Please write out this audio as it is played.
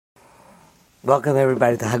Welcome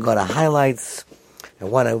everybody to Haggadah Highlights. I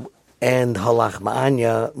want to end Halach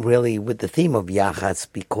Ma'anya really with the theme of Yachatz,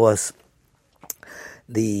 because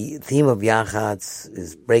the theme of Yachatz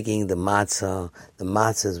is breaking the matzah. The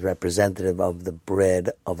matzah is representative of the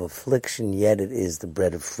bread of affliction, yet it is the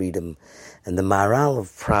bread of freedom. And the Maharal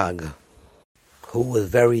of Prague, who was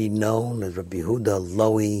very known as Rabbi Yehuda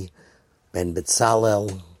Loewy ben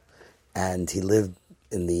Betzalel, and he lived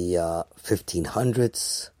in the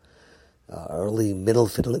 1500s, early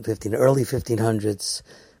 1500s,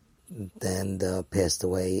 and passed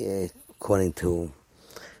away, according to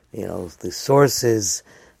the sources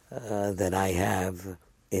that I have,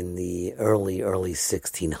 in the early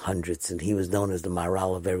 1600s. And he was known as the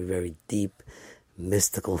Maharal, a very, very deep,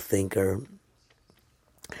 mystical thinker.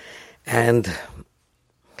 And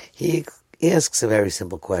he asks a very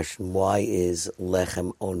simple question: why is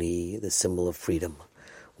lechem oni the symbol of freedom?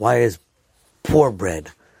 Why is poor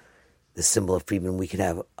bread the symbol of freedom? We could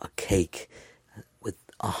have a cake with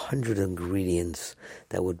 100 ingredients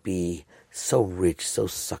that would be so rich, so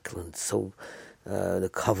succulent, so the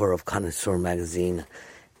cover of Connoisseur magazine.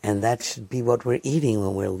 And that should be what we're eating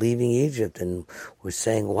when we're leaving Egypt. And we're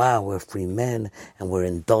saying, wow, we're free men, and we're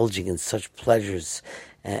indulging in such pleasures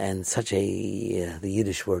and such the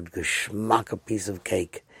Yiddish word, geschmack, a piece of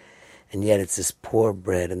cake. And yet it's this poor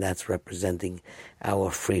bread, and that's representing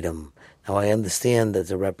our freedom. Now, I understand that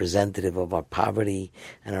as a representative of our poverty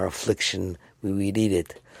and our affliction, we would eat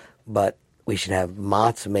it. But we should have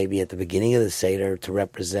matzah maybe at the beginning of the Seder to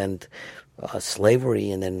represent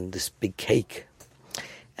slavery, and then this big cake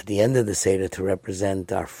at the end of the Seder to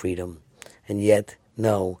represent our freedom. And yet,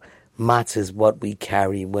 no, matzah is what we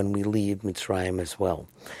carry when we leave Mitzrayim as well.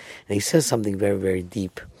 And he says something very, very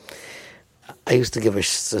deep. I used to give a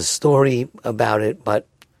story about it, but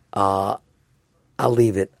I'll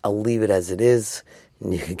leave it. I'll leave it as it is,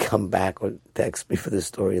 and you can come back or text me for the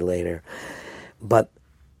story later. But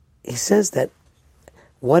he says that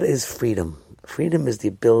what is freedom? Freedom is the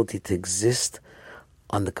ability to exist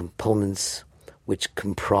on the components which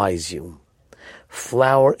comprise you.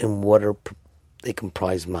 Flour and water, they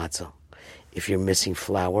comprise matzah. If you're missing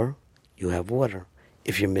flour, you have water.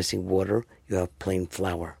 If you're missing water, you have plain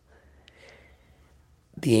flour.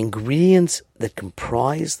 The ingredients that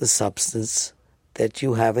comprise the substance that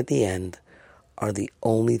you have at the end are the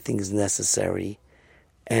only things necessary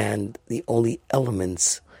and the only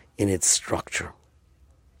elements in its structure.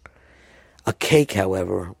 A cake,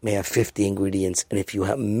 however, may have 50 ingredients, and if you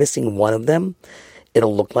have missing one of them,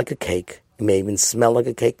 it'll look like a cake. It may even smell like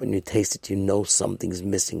a cake. When you taste it, you know something's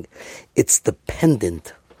missing. It's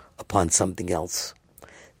dependent upon something else.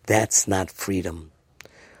 That's not freedom.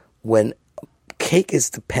 When cake is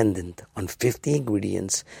dependent on 50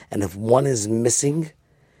 ingredients, and if one is missing,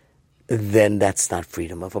 then that's not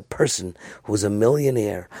freedom. Of a person who's a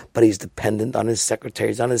millionaire, but he's dependent on his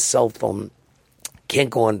secretaries, on his cell phone, can't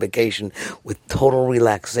go on vacation with total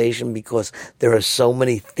relaxation because there are so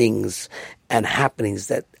many things and happenings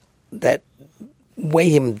that weigh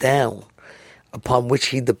him down, upon which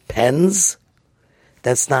he depends,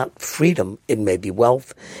 that's not freedom. It may be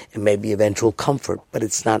wealth, it may be eventual comfort, but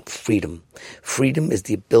it's not freedom. Freedom is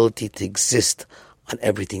the ability to exist on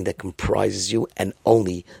everything that comprises you, and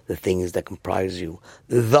only the things that comprise you.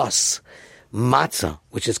 Thus, matzah,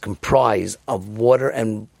 which is comprised of water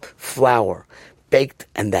and flour, baked,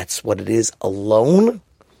 and that's what it is alone,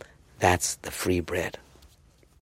 that's the free bread.